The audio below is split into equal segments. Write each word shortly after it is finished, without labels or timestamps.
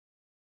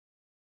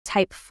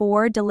Type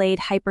 4 delayed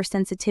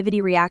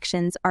hypersensitivity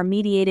reactions are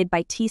mediated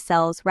by T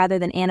cells rather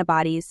than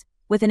antibodies,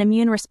 with an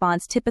immune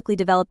response typically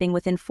developing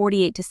within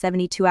 48 to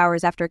 72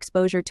 hours after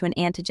exposure to an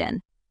antigen.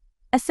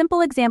 A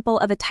simple example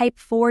of a type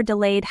 4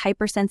 delayed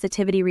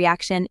hypersensitivity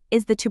reaction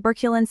is the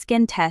tuberculin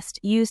skin test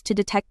used to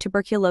detect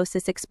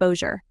tuberculosis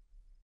exposure.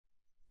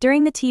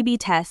 During the TB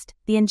test,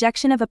 the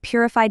injection of a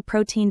purified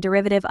protein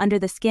derivative under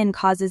the skin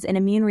causes an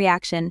immune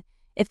reaction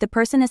if the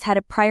person has had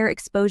a prior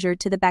exposure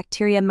to the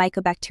bacteria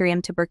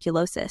Mycobacterium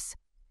tuberculosis.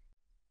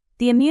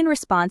 The immune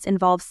response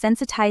involves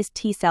sensitized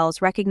T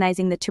cells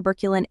recognizing the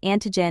tuberculin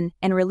antigen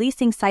and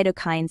releasing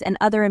cytokines and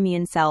other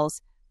immune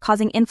cells,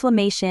 causing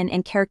inflammation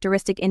and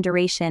characteristic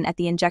induration at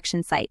the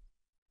injection site.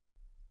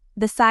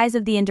 The size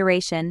of the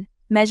induration,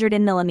 measured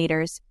in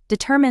millimeters,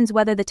 determines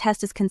whether the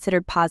test is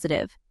considered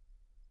positive.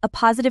 A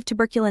positive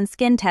tuberculin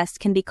skin test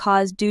can be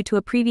caused due to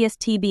a previous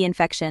TB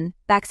infection,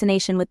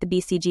 vaccination with the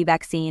BCG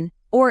vaccine,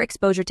 or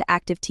exposure to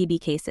active TB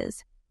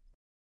cases.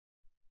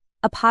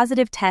 A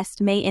positive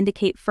test may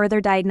indicate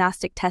further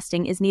diagnostic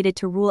testing is needed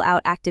to rule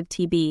out active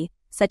TB,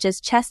 such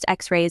as chest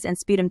X-rays and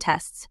sputum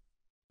tests.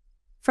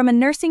 From a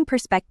nursing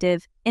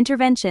perspective,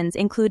 interventions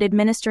include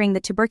administering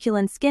the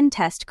tuberculin skin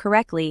test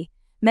correctly,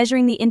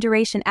 measuring the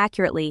induration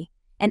accurately,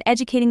 and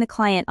educating the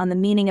client on the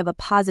meaning of a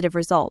positive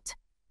result.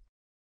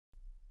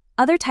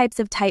 Other types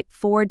of type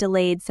 4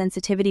 delayed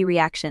sensitivity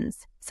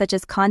reactions, such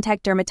as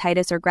contact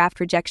dermatitis or graft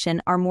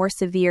rejection, are more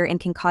severe and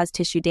can cause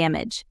tissue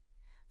damage.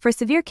 For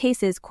severe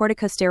cases,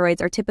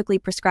 corticosteroids are typically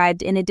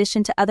prescribed in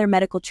addition to other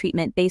medical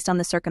treatment based on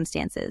the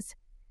circumstances.